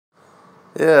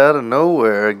Yeah, out of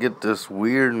nowhere, I get this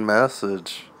weird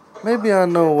message. Maybe I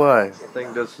know why. I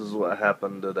think this is what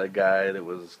happened to that guy that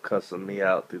was cussing me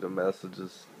out through the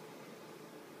messages.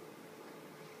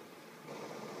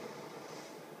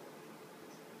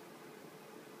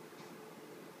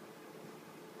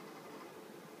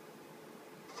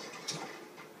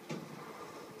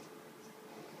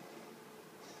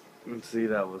 And see,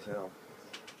 that was him.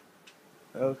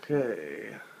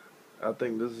 Okay. I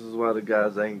think this is why the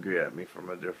guy's angry at me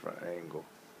from a different angle.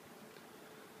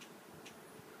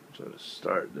 Try to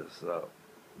start this up.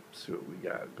 See what we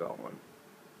got going.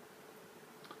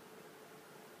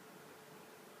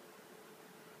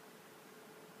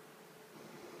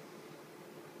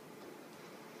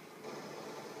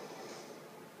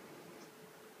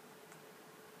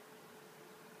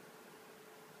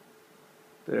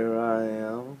 There I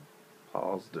am.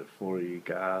 Paused it for you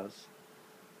guys.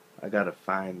 I gotta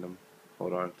find them.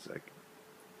 Hold on a second.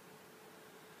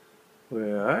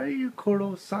 Where are you,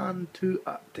 Koro-san?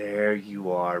 There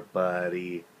you are,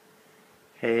 buddy.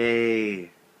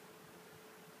 Hey,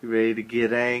 you ready to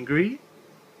get angry?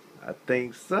 I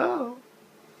think so.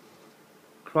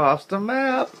 Cross the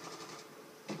map.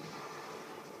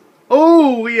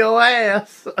 Oh, your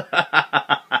ass!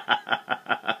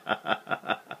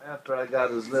 After I got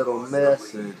his little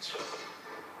message,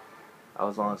 I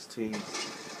was on his team.